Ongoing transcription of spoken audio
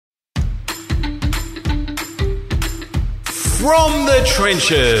From the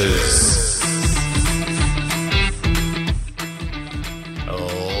trenches.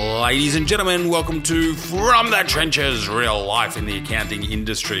 Ladies and gentlemen, welcome to From the Trenches, real life in the accounting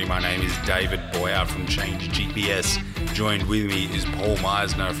industry. My name is David Boyer from Change GPS. Joined with me is Paul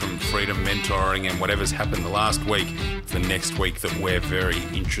Meisner from Freedom Mentoring, and whatever's happened the last week for next week that we're very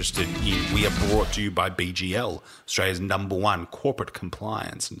interested in. We are brought to you by BGL, Australia's #1 corporate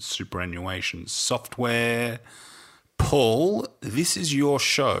compliance and superannuation software. Paul, this is your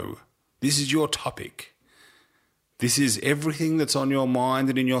show. This is your topic. This is everything that's on your mind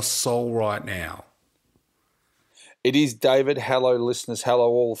and in your soul right now. It is, David. Hello, listeners. Hello,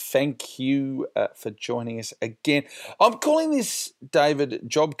 all. Thank you for joining us again. I'm calling this, David,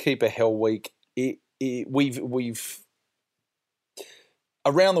 JobKeeper Hell Week. We've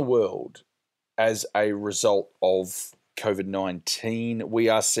around the world, as a result of COVID-19, we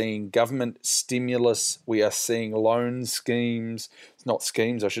are seeing government stimulus. We are seeing loan schemes. It's not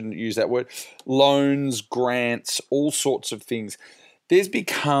schemes. I shouldn't use that word. Loans, grants, all sorts of things. There's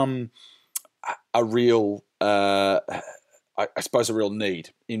become a real, I suppose, a real need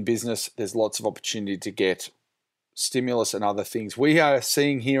in business. There's lots of opportunity to get stimulus and other things. We are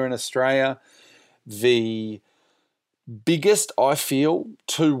seeing here in Australia the biggest, I feel,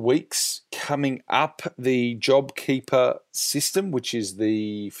 2 weeks coming up. The JobKeeper system, which is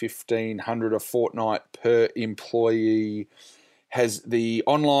the $1,500 a fortnight per employee, has the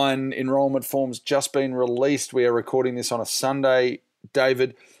online enrolment forms just been released. We are recording this on a Sunday,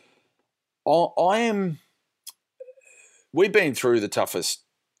 David. We've been through the toughest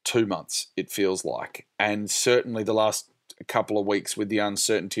 2 months, it feels like, and certainly the last couple of weeks with the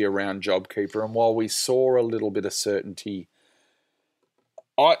uncertainty around JobKeeper. And while we saw a little bit of certainty,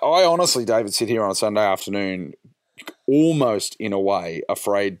 I honestly, David, sit here on a Sunday afternoon almost in a way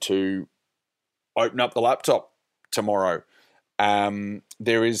afraid to open up the laptop tomorrow.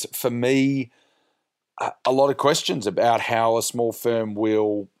 There is, for me, a lot of questions about how a small firm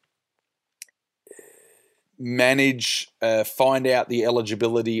will manage, find out the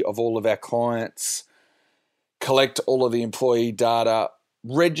eligibility of all of our clients, collect all of the employee data,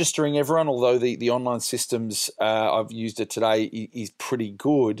 registering everyone, although the online systems, I've used it today, is pretty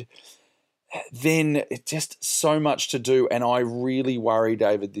good. Then just so much to do, and I really worry,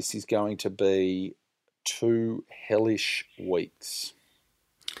 David, this is going to be 2 hellish weeks.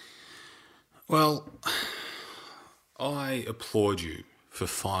 Well, I applaud you for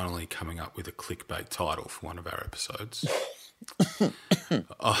finally coming up with a clickbait title for one of our episodes.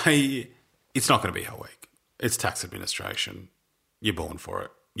 It's not going to be Hell Week. It's tax administration. You're born for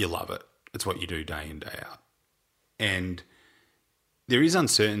it. You love it. It's what you do day in, day out. And there is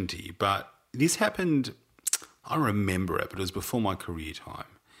uncertainty, but this happened, I remember it, but it was before my career time.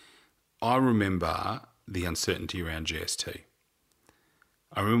 I remember the uncertainty around GST.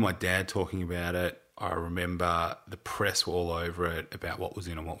 I remember my dad talking about it. I remember the press were all over it about what was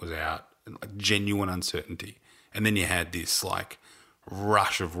in and what was out, like genuine uncertainty. And then you had this like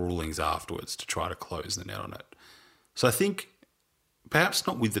rush of rulings afterwards to try to close the net on it. So I think perhaps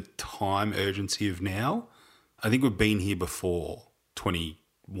not with the time urgency of now. I think we've been here before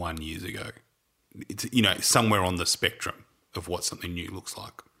 21 years ago. It's, somewhere on the spectrum of what something new looks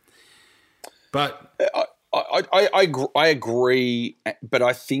like. But I agree, but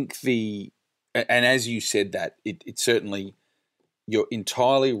I think and as you said that, it certainly, you're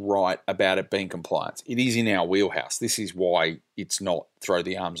entirely right about it being compliance. It is in our wheelhouse. This is why it's not throw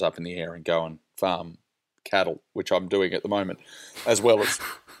the arms up in the air and go and farm cattle, which I'm doing at the moment, as well as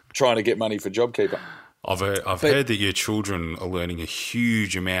trying to get money for JobKeeper. I've heard that your children are learning a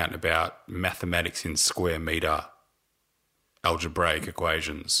huge amount about mathematics in square metre algebraic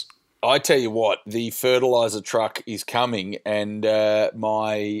equations. I tell you what, the fertiliser truck is coming, and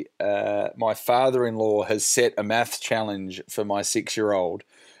my father-in-law has set a math challenge for my 6-year-old,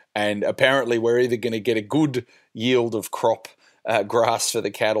 and apparently we're either going to get a good yield of crop grass for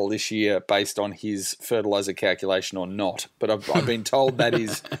the cattle this year based on his fertiliser calculation or not. But I've been told that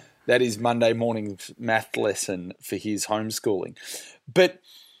is Monday morning's math lesson for his homeschooling. But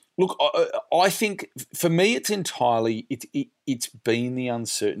look, I think for me it's entirely it's been the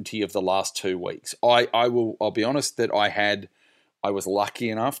uncertainty of the last 2 weeks. I'll be honest that I was lucky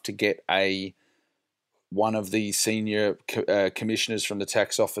enough to get one of the senior commissioners from the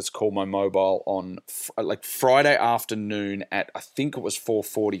tax office called my mobile on Friday afternoon at, I think it was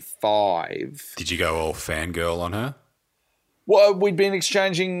 4:45. Did you go all fangirl on her? Well, we'd been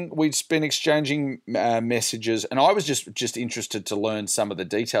exchanging messages, and I was just interested to learn some of the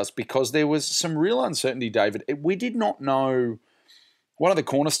details because there was some real uncertainty, David. We did not know one of the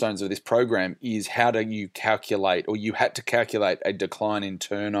cornerstones of this program is how do you calculate, or you had to calculate, a decline in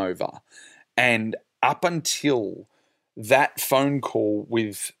turnover. And up until that phone call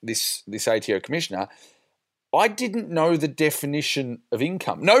with this ATO commissioner, I didn't know the definition of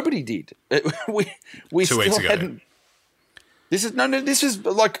income. Nobody did. We 2 weeks still ago. hadn't. This is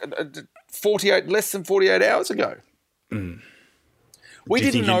like 48, less than 48 hours ago. Mm. We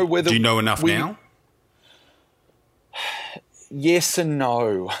didn't know whether. Do you know enough now? Yes and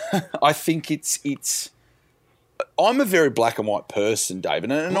no. I think it's. I'm a very black and white person,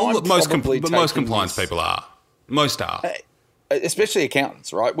 David, and Most compliance people are. Most are. Especially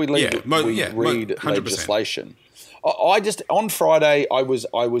accountants, right? We read 100%. legislation. I just, on Friday, I was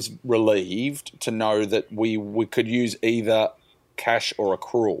relieved to know that we could use either cash or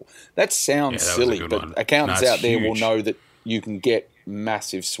accrual. That sounds silly, but accountants out there will know that you can get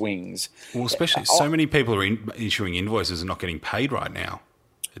massive swings. Well, especially so many people are issuing invoices and not getting paid right now.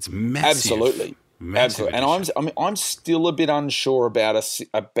 It's massive. Absolutely. Absolutely. And I'm still a bit unsure about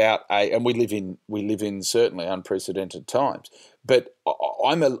and we live in certainly unprecedented times. But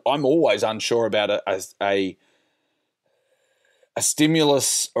I'm always unsure about a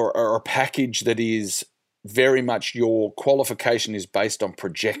stimulus or a package that is very much your qualification is based on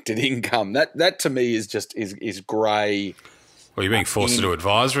projected income. That to me is just is grey. Well, you're being forced to do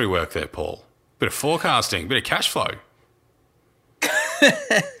advisory work there, Paul. Bit of forecasting, bit of cash flow.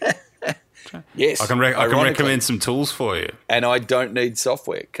 Yes, I can recommend some tools for you, and I don't need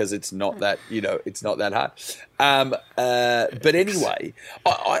software because it's not that it's not that hard. But anyway,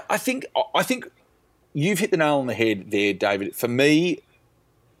 I think you've hit the nail on the head there, David. For me,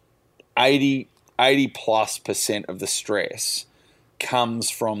 80+% of the stress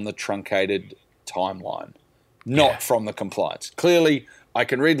comes from the truncated timeline, not from the compliance. Clearly, I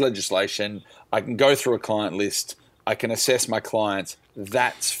can read legislation, I can go through a client list, I can assess my clients.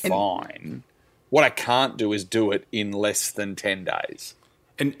 That's fine. What I can't do is do it in less than 10 days.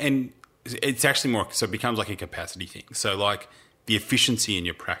 And it's actually more, so it becomes like a capacity thing. So like the efficiency in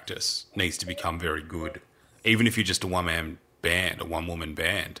your practice needs to become very good. Even if you're just a one-man band, a one-woman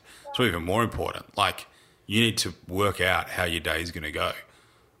band, it's even more important. Like you need to work out how your day is going to go,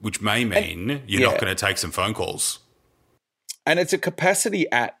 which may mean you're not going to take some phone calls. And it's a capacity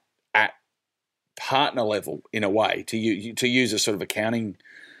at partner level in a way, to use a sort of accounting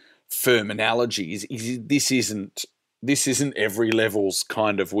firm analogy. This isn't every level's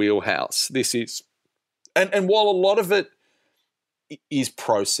kind of wheelhouse. This is, and while a lot of it is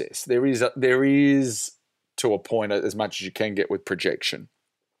process, there is to a point, as much as you can get with projection,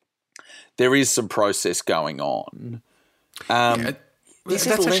 there is some process going on. That's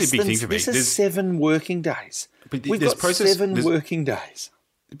actually a big thing for me. This is 7 working days. We've got 7 working days.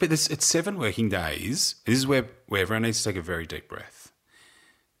 But it's 7 working days. This is where everyone needs to take a very deep breath.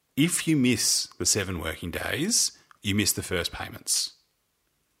 If you miss the 7 working days, you miss the first payments.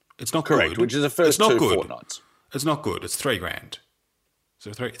 It's not correct, good. Which is the first 2 fortnights. It's not good. It's $3,000. So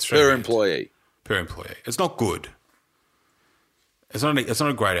it's per employee. Per employee. It's not good. It's not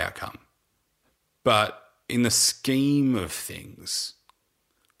a great outcome. But in the scheme of things,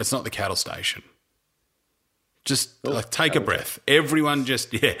 it's not the cattle station. Just take a breath. Everyone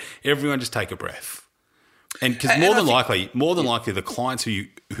just take a breath. And because more than likely, the clients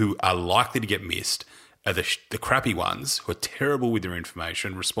who are likely to get missed are the crappy ones who are terrible with their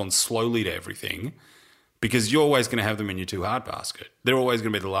information, respond slowly to everything, because you're always going to have them in your too hard basket. They're always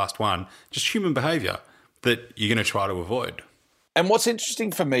going to be the last one. Just human behaviour that you're going to try to avoid. And what's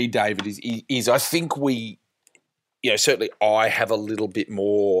interesting for me, David, is I think we, certainly I have a little bit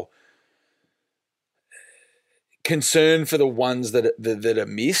more concern for the ones that are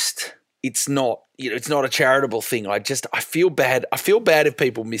missed. It's not, it's not a charitable thing. I feel bad. I feel bad if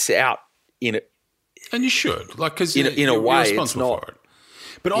people miss out in it. And you should, because in a way, you're responsible it's not, for it.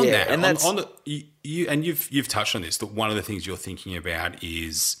 But on that, and on the you've touched on this. That one of the things you're thinking about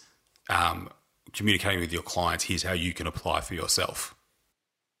is communicating with your clients. Here's how you can apply for yourself.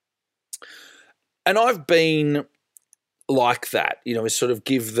 And I've been like that, sort of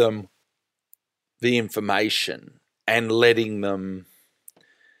give them the information and letting them,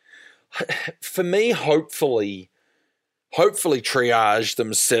 for me, hopefully triage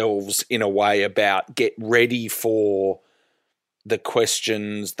themselves in a way about get ready for the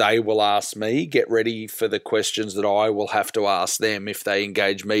questions they will ask me, get ready for the questions that I will have to ask them if they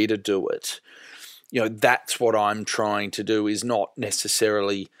engage me to do it. That's what I'm trying to do, is not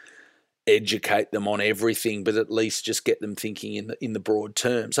necessarily educate them on everything, but at least just get them thinking in the broad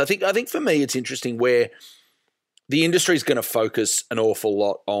terms. I think for me it's interesting where the industry is going to focus an awful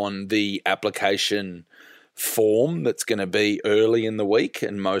lot on the application form that's going to be early in the week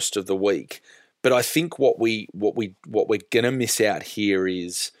and most of the week. But I think what we're going to miss out here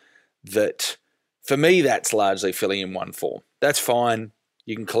is that, for me, that's largely filling in one form. That's fine.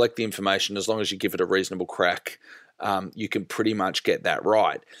 You can collect the information as long as you give it a reasonable crack. You can pretty much get that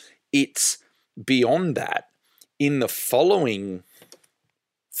right. It's beyond that. In the following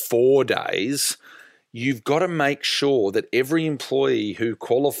 4 days, you've got to make sure that every employee who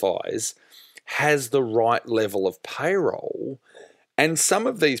qualifies has the right level of payroll. And some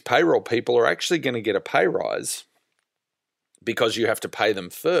of these payroll people are actually going to get a pay rise because you have to pay them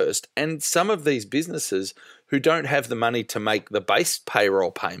first. And some of these businesses who don't have the money to make the base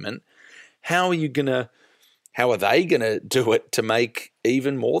payroll payment, how are they going to do it to make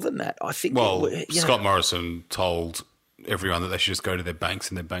even more than that? I think. Well, Scott Morrison told everyone that they should just go to their banks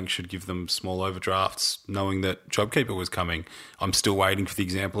and their banks should give them small overdrafts, knowing that JobKeeper was coming. I'm still waiting for the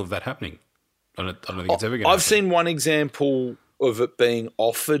example of that happening. I don't think it's ever going to happen. I've seen one example of it being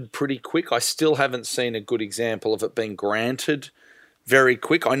offered pretty quick. I still haven't seen a good example of it being granted very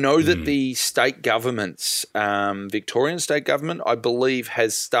quick. I know that the state governments, Victorian state government, I believe,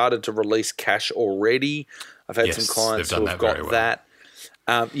 has started to release cash already. I've had some clients who have got that.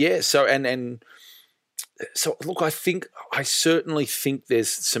 So look, I certainly think there's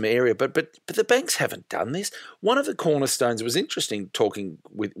some area, but the banks haven't done this. One of the cornerstones, it was interesting talking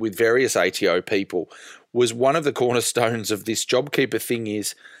with various ATO people, was one of the cornerstones of this JobKeeper thing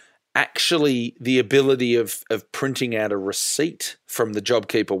is actually the ability of printing out a receipt from the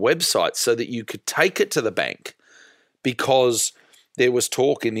JobKeeper website so that you could take it to the bank, because there was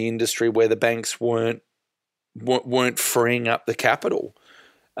talk in the industry where the banks weren't freeing up the capital.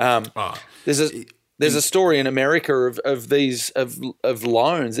 There's a story in America of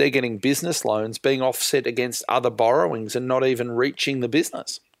loans. They're getting business loans being offset against other borrowings and not even reaching the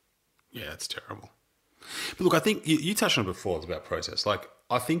business. Yeah, it's terrible. But look, I think you touched on it before. It's about process. Like,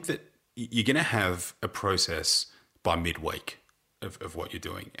 I think that you're going to have a process by midweek of what you're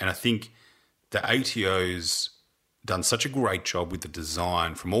doing. And I think the ATO's done such a great job with the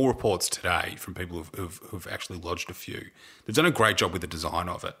design, from all reports today, from people who've actually lodged a few. They've done a great job with the design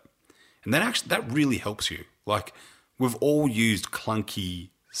of it. And that really helps you. Like, we've all used clunky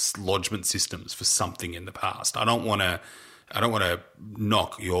lodgement systems for something in the past. I don't want to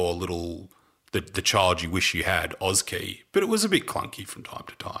knock your little the child you wish you had Auskey, but it was a bit clunky from time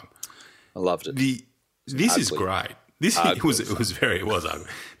to time. I loved it. This is great. It was ugly.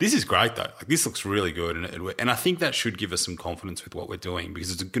 This is great though. Like, this looks really good, and I think that should give us some confidence with what we're doing,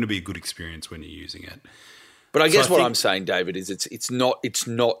 because it's going to be a good experience when you're using it. But I guess what I'm saying, David, is it's not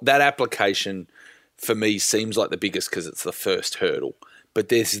that application for me seems like the biggest because it's the first hurdle. But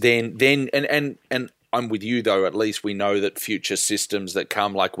there's then and I'm with you though. At least we know that future systems that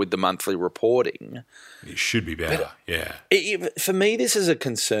come, like with the monthly reporting, it should be better. Yeah. For me, this is a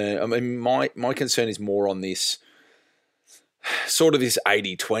concern. I mean, my concern is more on this sort of this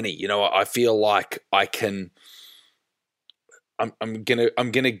 80-20. You know, I feel like I'm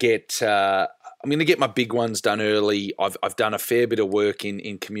gonna get my big ones done early. I've done a fair bit of work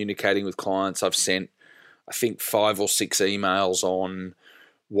in communicating with clients. I've sent, I think, 5 or 6 emails on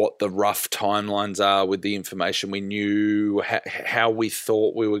what the rough timelines are with the information we knew, how we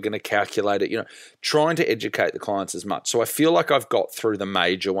thought we were going to calculate it, trying to educate the clients as much. So I feel like I've got through the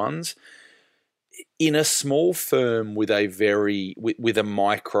major ones. In a small firm with a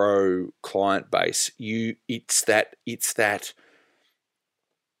micro client base, it's that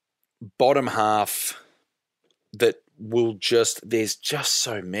bottom half that there's just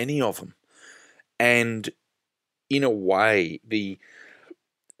so many of them. And in a way, the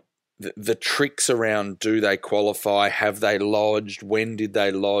tricks around, do they qualify, have they lodged, when did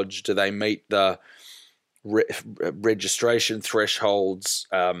they lodge, do they meet the registration thresholds,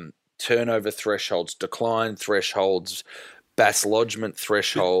 turnover thresholds, decline thresholds, BAS lodgement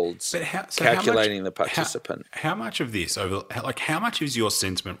thresholds, calculating the participant. How much of this, how much is your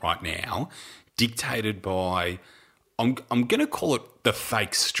sentiment right now dictated by, I'm going to call it the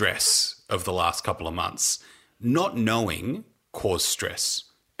fake stress of the last couple of months? Not knowing caused stress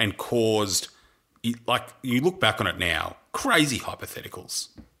and caused, like, you look back on it now, crazy hypotheticals,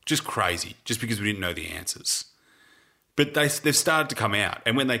 just crazy, just because we didn't know the answers. But they've started to come out.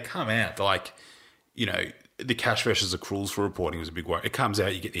 And when they come out, they're like, the cash versus accruals for reporting was a big worry. It comes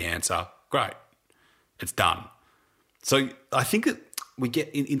out, you get the answer. Great. It's done. So I think that we get,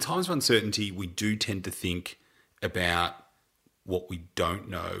 in times of uncertainty, we do tend to think about what we don't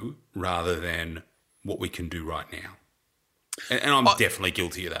know rather than what we can do right now. And I'm definitely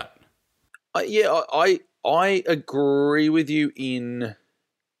guilty of that. I agree with you in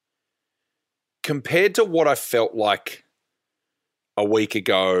compared to what I felt like a week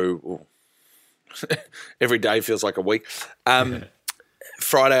ago, every day feels like a week.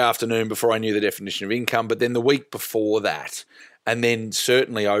 Friday afternoon before I knew the definition of income, but then the week before that, and then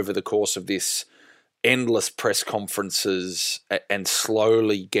certainly over the course of this endless press conferences and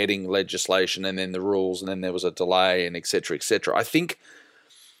slowly getting legislation and then the rules, and then there was a delay and et cetera, et cetera. I think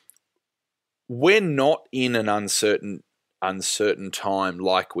we're not in an uncertain time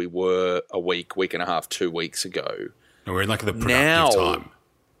like we were a week and a half, 2 weeks ago. And we're in like the productive time.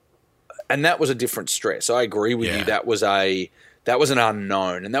 And that was a different stress. I agree with you. That was an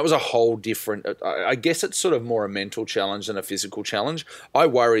unknown, and that was a whole different. I guess it's sort of more a mental challenge than a physical challenge. I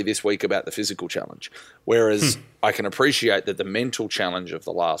worry this week about the physical challenge, whereas I can appreciate that the mental challenge of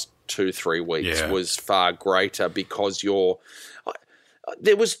the last 2-3 weeks was far greater because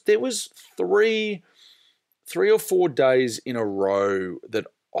there was three or 4 days in a row that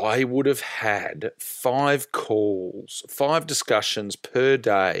I would have had 5 calls, 5 discussions per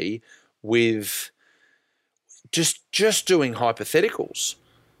day with just doing hypotheticals,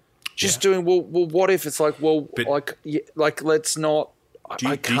 doing well. What if it's like, well, but let's not. Do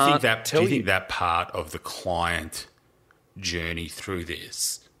you think that part of the client journey through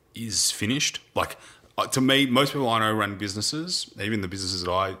this is finished? Like, to me, most people I know run businesses, even the businesses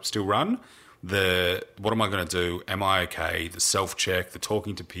that I still run. What am I going to do? Am I okay? The self-check, the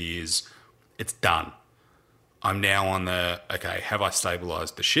talking to peers, it's done. I'm now on have I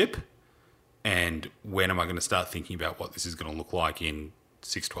stabilised the ship? And when am I going to start thinking about what this is going to look like in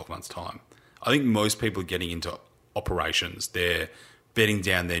 6-12 months' time? I think most people are getting into operations. They're bedding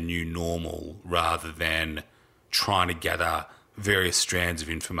down their new normal rather than trying to gather various strands of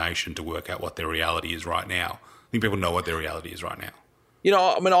information to work out what their reality is right now. I think people know what their reality is right now. You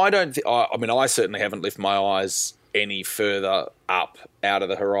know, I mean, I certainly haven't lifted my eyes any further up out of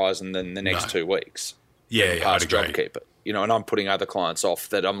the horizon than the next 2 weeks. Past JobKeeper. You know, and I'm putting other clients off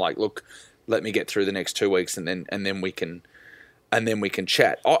that I'm like, look, let me get through the next 2 weeks and then we can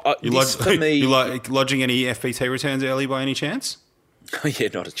chat. You lodging any FBT returns early by any chance? Yeah,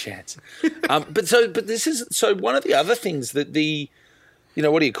 not a chance. But this is one of the other things that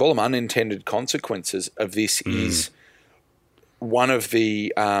what do you call them? Unintended consequences of this is one of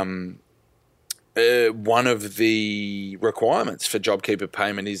the requirements for JobKeeper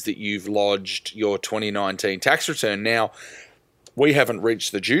payment is that you've lodged your 2019 tax return. Now, we haven't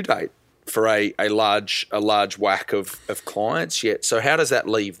reached the due date for a large whack of clients yet. So how does that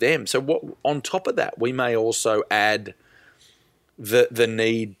leave them? So what on top of that, we may also add the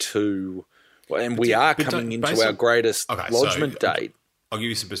need to, and we are coming into our greatest lodgement date. I'll give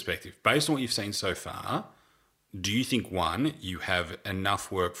you some perspective. Based on what you've seen so far, do you think, one, you have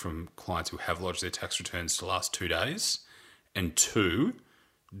enough work from clients who have lodged their tax returns the last 2 days? And 2,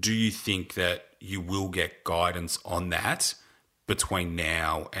 do you think that you will get guidance on that between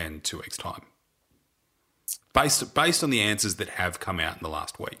now and 2 weeks' time? Based on the answers that have come out in the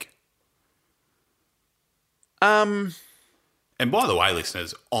last week. And by the way,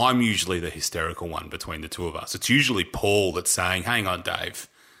 listeners, I'm usually the hysterical one between the two of us. It's usually Paul that's saying, hang on, Dave,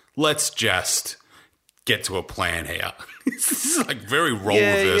 let's just get to a plan here. This is like very role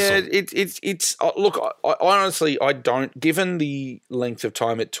reversal. Yeah, it's look, I honestly, I don't, given the length of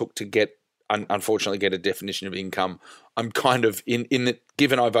time it took to unfortunately get a definition of income, I'm kind of in the,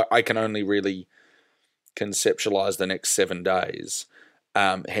 given I can only really conceptualize the next 7 days,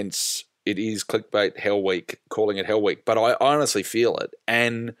 hence it is clickbait Hell Week, calling it Hell Week, but I honestly feel it.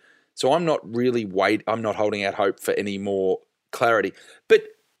 And so I'm not holding out hope for any more clarity. But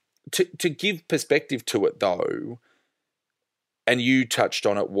to give perspective to it though, and you touched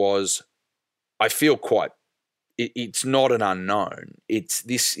on it, was I feel it's not an unknown. It's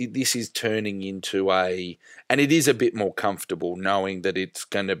this is turning into and it is a bit more comfortable knowing that it's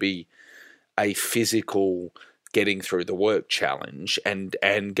going to be a physical getting through the work challenge and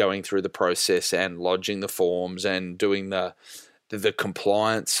going through the process and lodging the forms and doing the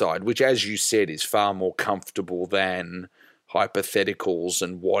compliance side, which, as you said, is far more comfortable than hypotheticals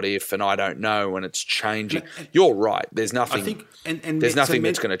and what if and I don't know, and it's changing. You're right. There's nothing. I think, there's nothing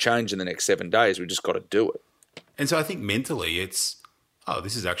that's going to change in the next 7 days. We just got to do it. And so I think mentally, it's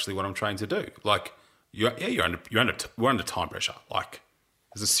this is actually what I'm trying to do. Like we're under time pressure. Like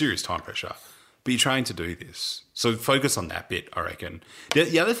there's a serious time pressure. But you're trying to do this. So focus on that bit, I reckon.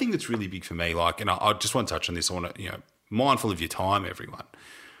 The other thing that's really big for me, and I just want to touch on this, I want to, mindful of your time, everyone.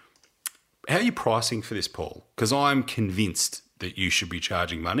 How are you pricing for this, Paul? Because I'm convinced that you should be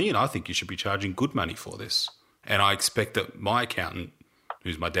charging money, and I think you should be charging good money for this. And I expect that my accountant,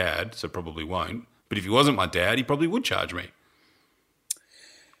 who's my dad, so probably won't, but if he wasn't my dad, he probably would charge me.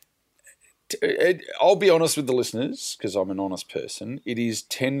 I'll be honest with the listeners because I'm an honest person. It is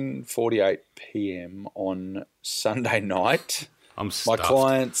 10:48 p.m. on Sunday night. I'm stuffed. My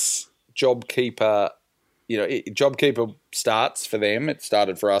client's JobKeeper, JobKeeper starts for them. It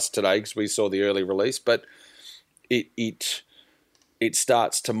started for us today because we saw the early release, but it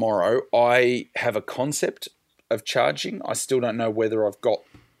starts tomorrow. I have a concept of charging. I still don't know whether I've got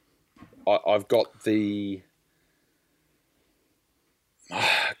the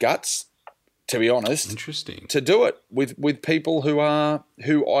guts, to be honest. Interesting. To do it with people who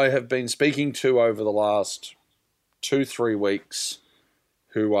I have been speaking to over the last 2-3 weeks,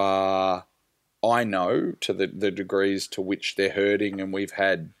 who are, I know to the degrees to which they're hurting, and we've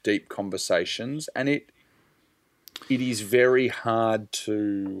had deep conversations, and it is very hard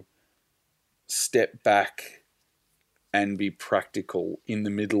to step back and be practical in the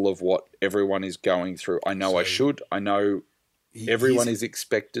middle of what everyone is going through. I know I should. I know everyone is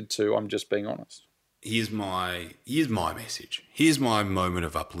expected to. I'm just being honest. Here's my message. Here's my moment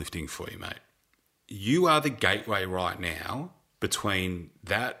of uplifting for you, mate. You are the gateway right now between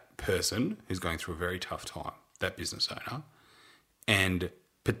that person who's going through a very tough time, that business owner, and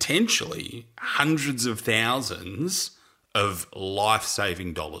potentially hundreds of thousands of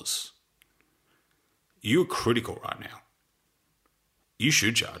life-saving dollars. You're critical right now. You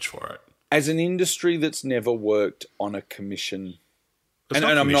should charge for it. As an industry that's never worked on a commission, It's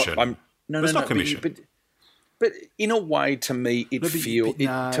not commission. But in a way, to me, I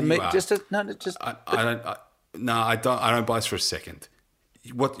don't buy this for a second.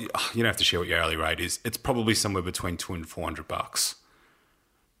 You don't have to share what your hourly rate is. It's probably somewhere between $200 and $400.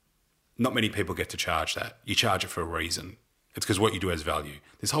 Not many people get to charge that. You charge it for a reason. It's because what you do has value.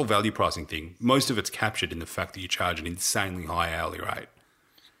 This whole value pricing thing, most of it's captured in the fact that you charge an insanely high hourly rate.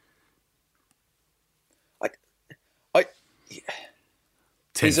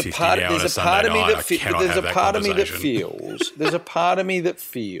 There's a part of me that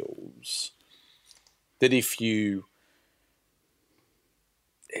feels that if you,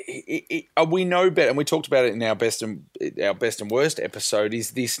 we know better, and we talked about it in our best and worst episode. Is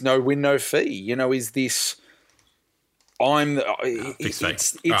this no win, no fee? Is this? It's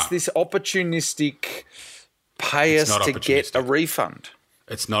this opportunistic pay us to get a refund.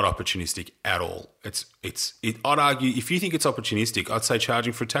 It's not opportunistic at all. I'd argue if you think it's opportunistic, I'd say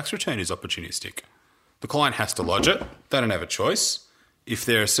charging for a tax return is opportunistic. The client has to lodge it. They don't have a choice. If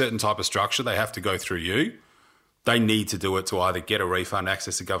they're a certain type of structure, they have to go through you. They need to do it to either get a refund,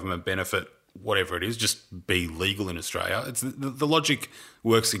 access a government benefit, whatever it is, just be legal in Australia. It's the logic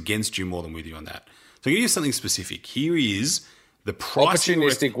works against you more than with you on that. So I'll give you something specific. Here is the pricing.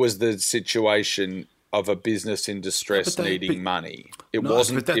 Opportunistic was the situation of a business in distress needing money. It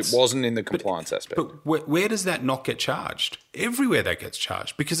wasn't in the compliance aspect. But where does that not get charged? Everywhere that gets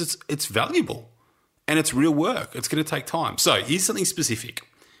charged because it's valuable and it's real work. It's going to take time. So here's something specific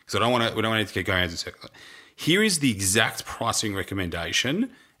because we don't want to get going as a circle. Here is the exact pricing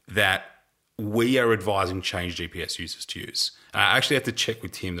recommendation that we are advising Change GPS users to use. I actually have to check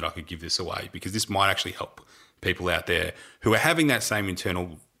with Tim that I could give this away because this might actually help people out there who are having that same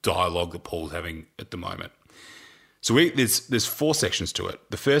internal dialogue that Paul's having at the moment. So there's 4 sections to it.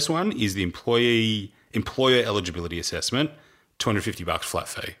 The first one is the employer eligibility assessment, $250 flat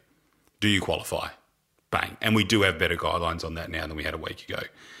fee. Do you qualify? Bang. And we do have better guidelines on that now than we had a week ago.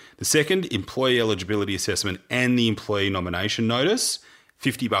 The second, employee eligibility assessment and the employee nomination notice,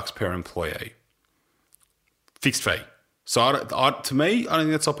 $50 per employee. Fixed fee. So to me, I don't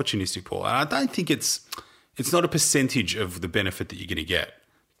think that's opportunistic, Paul. And I don't think it's not a percentage of the benefit that you're going to get.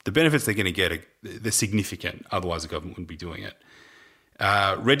 The benefits they're going to get they're significant. Otherwise, the government wouldn't be doing it.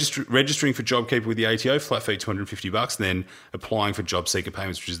 Registering for JobKeeper with the ATO, flat fee $250, then applying for job seeker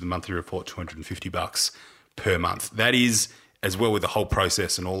payments, which is the monthly report, $250 per month. That is, as well with the whole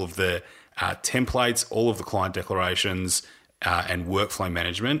process and all of the templates, all of the client declarations and workflow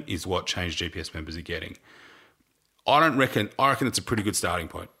management is what Change GPS members are getting. I reckon it's a pretty good starting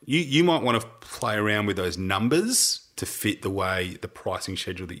point. You might want to play around with those numbers to fit the pricing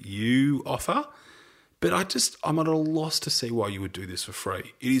schedule that you offer. But I'm at a loss to see why you would do this for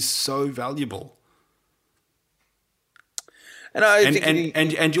free. It is so valuable.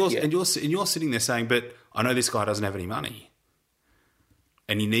 And you're sitting there saying, but I know this guy doesn't have any money.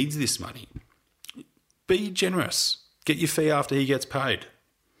 And he needs this money. Be generous. Get your fee after he gets paid.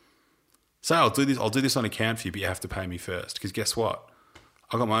 Say, I'll do this on account for you, but you have to pay me first. Because guess what?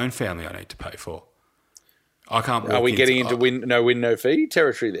 I've got my own family I need to pay for. I can't walk Are we getting into no win, no fee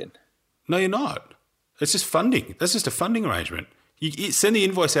territory then? No, you're not. It's just funding. That's just a funding arrangement. You send the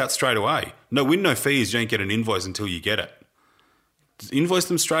invoice out straight away. No win, no fees. You don't get an invoice until you get it. invoice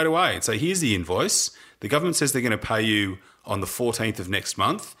them straight away and say, here's the invoice. The government says they're going to pay you on the 14th of next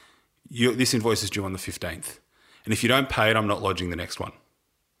month. This invoice is due on the 15th. And if you don't pay it, I'm not lodging the next one.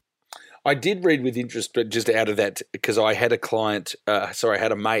 I did read with interest, but just out of that, because I had a client, I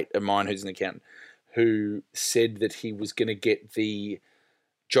had a mate of mine who's an accountant who said that he was going to get the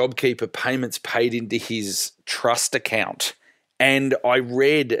JobKeeper payments paid into his trust account. And I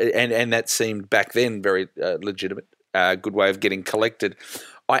read, and that seemed back then very legitimate, good way of getting collected.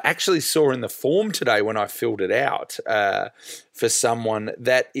 I actually saw in the form today when I filled it out for someone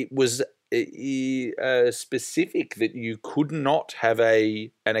that it was specific that you could not have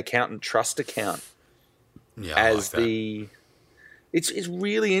an accountant trust account as like the. It's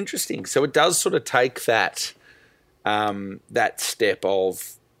really interesting. So it does sort of take that that step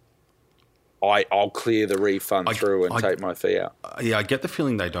of I'll clear the refund through and take my fee out. Yeah, I get the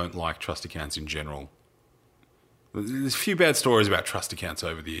feeling they don't like trust accounts in general. There's a few bad stories about trust accounts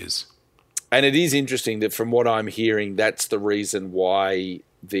over the years. And it is interesting that from what I'm hearing, that's the reason why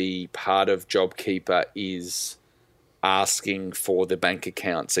the part of JobKeeper is asking for the bank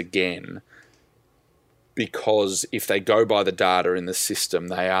accounts again, because if they go by the data in the system,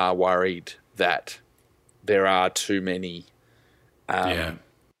 they are worried that there are too many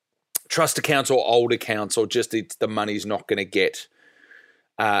trust accounts or old accounts, or just the money's not going to get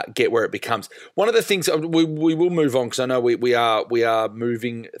where it becomes. One of the things we will move on, because I know we are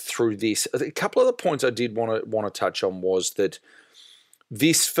moving through this. A couple of the points I did want to touch on was that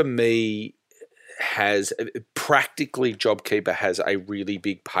this for me has practically JobKeeper has a really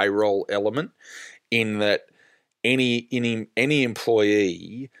big payroll element in that any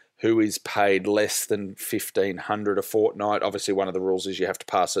employee who is paid less than $1,500 a fortnight, obviously one of the rules is you have to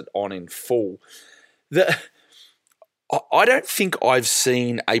pass it on in full. I don't think I've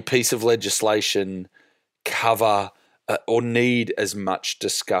seen a piece of legislation cover or need as much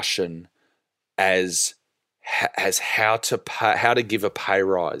discussion as how to give a pay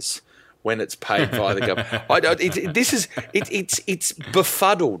rise when it's paid by the government. It's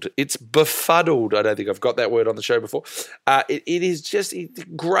befuddled. It's befuddled. I don't think I've got that word on the show before. It is just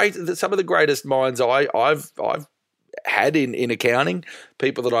great. Some of the greatest minds I've had in accounting,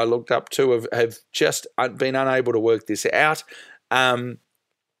 people that I looked up to have just been unable to work this out.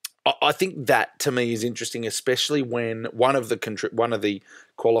 I think that to me is interesting, especially when one of the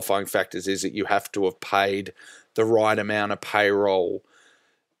qualifying factors is that you have to have paid the right amount of payroll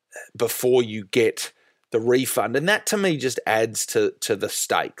before you get the refund, and that to me just adds to the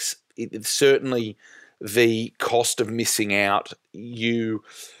stakes. It's certainly the cost of missing out. You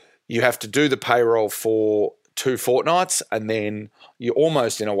have to do the payroll for 2 fortnights, and then you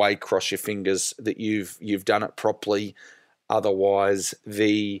almost in a way cross your fingers that you've done it properly. Otherwise,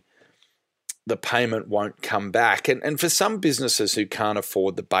 the payment won't come back. And for some businesses who can't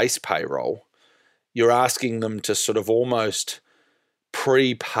afford the base payroll, you're asking them to sort of almost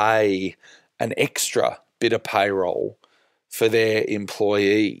prepay an extra bit of payroll for their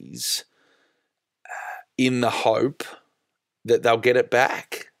employees in the hope that they'll get it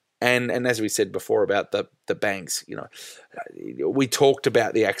back. And as we said before about the banks, we talked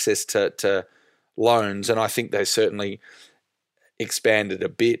about the access to loans, and I think they certainly expanded a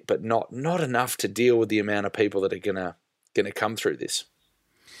bit, but not enough to deal with the amount of people that are gonna come through this.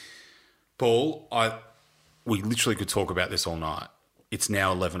 Paul, we literally could talk about this all night. It's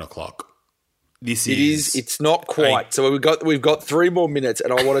now 11 o'clock. It's not quite. So we've got 3 more minutes,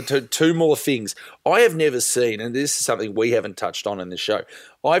 and I wanted to 2 more things. I have never seen, and this is something we haven't touched on in the show,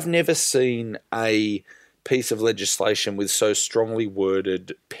 I've never seen a piece of legislation with so strongly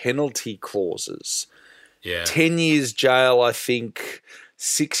worded penalty clauses. Yeah. 10 years jail, I think,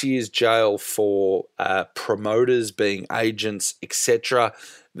 6 years jail for promoters being agents, etc.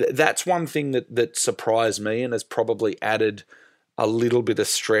 That's one thing that surprised me and has probably added a little bit of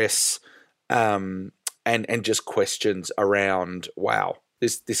stress and just questions around, wow,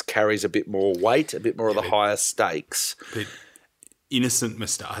 this carries a bit more weight, a bit more of the higher stakes. But innocent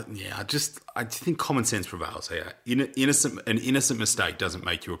mistake, I think common sense prevails here. An innocent mistake doesn't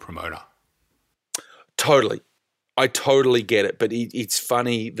make you a promoter. Totally. I totally get it, but it's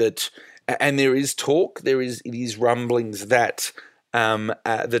funny that, and there is talk, it is rumblings that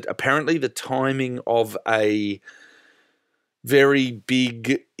that apparently the timing of a very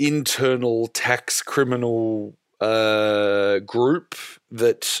big internal tax criminal group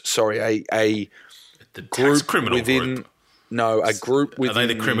the tax criminal within group. No, a group within. Are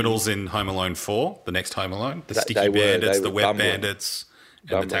they the criminals in Home Alone 4, the next Home Alone? The sticky bandits, the wet bandits,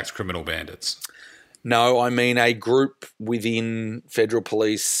 and the tax criminal bandits. No, I mean a group within Federal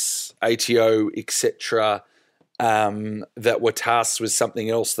Police, ATO, etc., that were tasked with something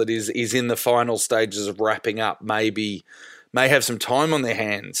else that is in the final stages of wrapping up may have some time on their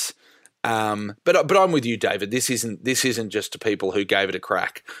hands. But I'm with you, David. This isn't just to people who gave it a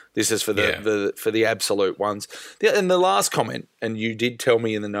crack. This is for the absolute ones. And the last comment, and you did tell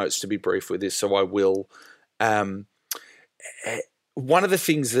me in the notes to be brief with this, so I will. One of the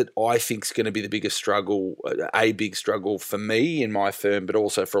things that I think is going to be the biggest struggle, a big struggle for me in my firm, but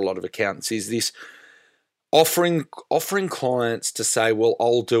also for a lot of accountants, is this offering clients to say, well,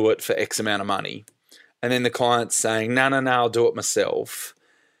 I'll do it for X amount of money. And then the client's saying, no, I'll do it myself.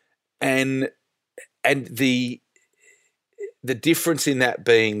 And the difference in that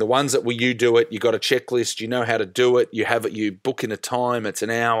being the ones that you do it, you got a checklist, you know how to do it, you have it, you book in a time, it's an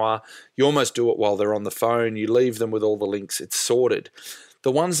hour, you almost do it while they're on the phone, you leave them with all the links, it's sorted.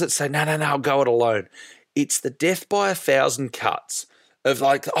 The ones that say, no, I'll go it alone, it's the death by 1,000 cuts of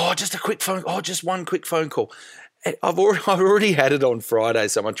like, just just one quick phone call. I've already had it on Friday,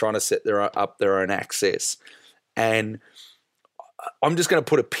 someone trying to set up their own access. And I'm just going to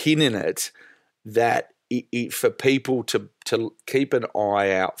put a pin in it that for people to keep an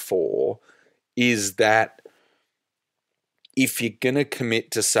eye out for is that if you're going to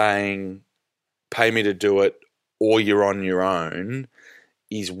commit to saying, pay me to do it or you're on your own,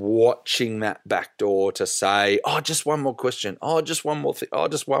 is watching that back door to say, just one more question. Just one more thing.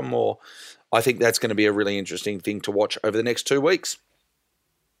 Just one more. I think that's going to be a really interesting thing to watch over the next 2 weeks.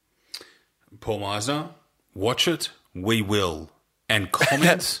 Paul Meisner, watch it. We will. And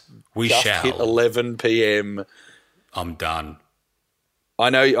comments, we shall. Hit 11 p.m. I'm done. I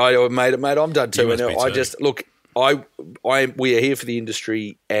know I made it, mate. I'm done too. You must be I too. just look. We are here for the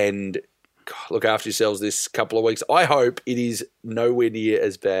industry, and look after yourselves this couple of weeks. I hope it is nowhere near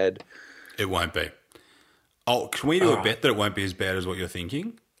as bad. It won't be. Can we do a bet that it won't be as bad as what you're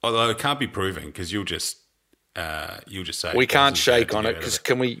thinking? Although it can't be proven because you'll just say we can't shake on it. Because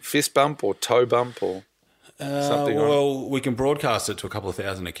can we fist bump or toe bump or? We can broadcast it to a couple of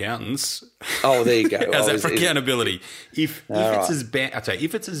thousand accountants. Oh, there you go. For accountability. If it's as bad, I'll tell you,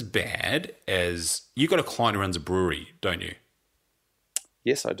 if it's as bad as you got a client who runs a brewery, don't you?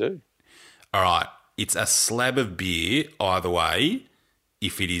 Yes, I do. All right, it's a slab of beer either way.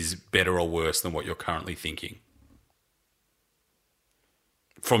 If it is better or worse than what you're currently thinking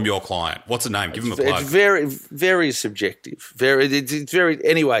from your client, what's the name? Give them a plug. It's very, very subjective. It's very.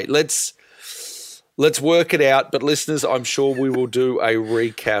 Anyway, Let's work it out, but listeners, I'm sure we will do a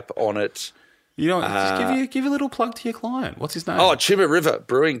recap on it. You know, just give a little plug to your client. What's his name? Chimney River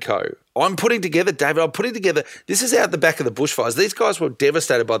Brewing Co. I'm putting together, David. This is out the back of the bushfires. These guys were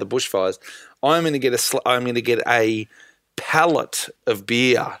devastated by the bushfires. I'm going to get a pallet of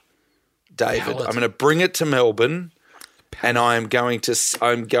beer, David. I'm going to bring it to Melbourne, and I'm going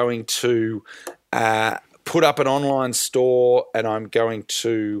to put up an online store, and I'm going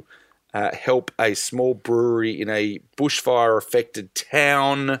to help a small brewery in a bushfire-affected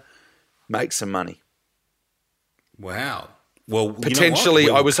town make some money. Wow. Well, potentially, you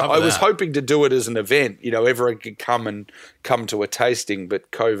know I was hoping to do it as an event. Everyone could come to a tasting, but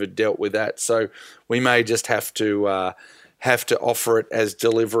COVID dealt with that, so we may just have to offer it as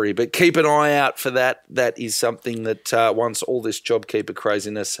delivery. But keep an eye out for that. That is something that once all this JobKeeper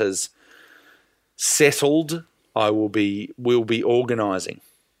craziness has settled, we'll be organising.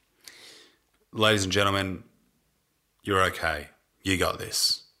 Ladies and gentlemen, you're okay. You got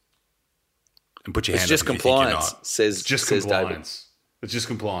this. And put your hand up if you think you're not. Says compliance. David. It's just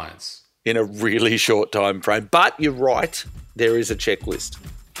compliance. In a really short time frame. But you're right. There is a checklist.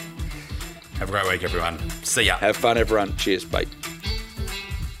 Have a great week, everyone. See ya. Have fun, everyone. Cheers, bye.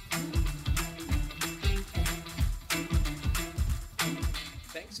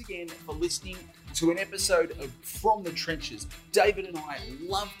 Thanks again for listening to an episode of From the Trenches. David and I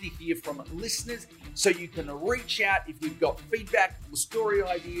love to hear from listeners, so you can reach out if you've got feedback or story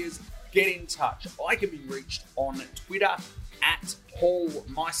ideas. Get in touch. I can be reached on Twitter at Paul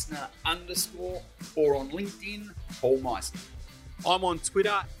Meisner _ or on LinkedIn, Paul Meisner. I'm on Twitter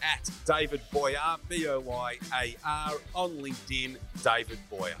at David Boyar, Boyar, on LinkedIn, David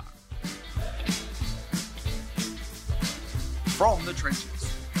Boyar. From the Trenches.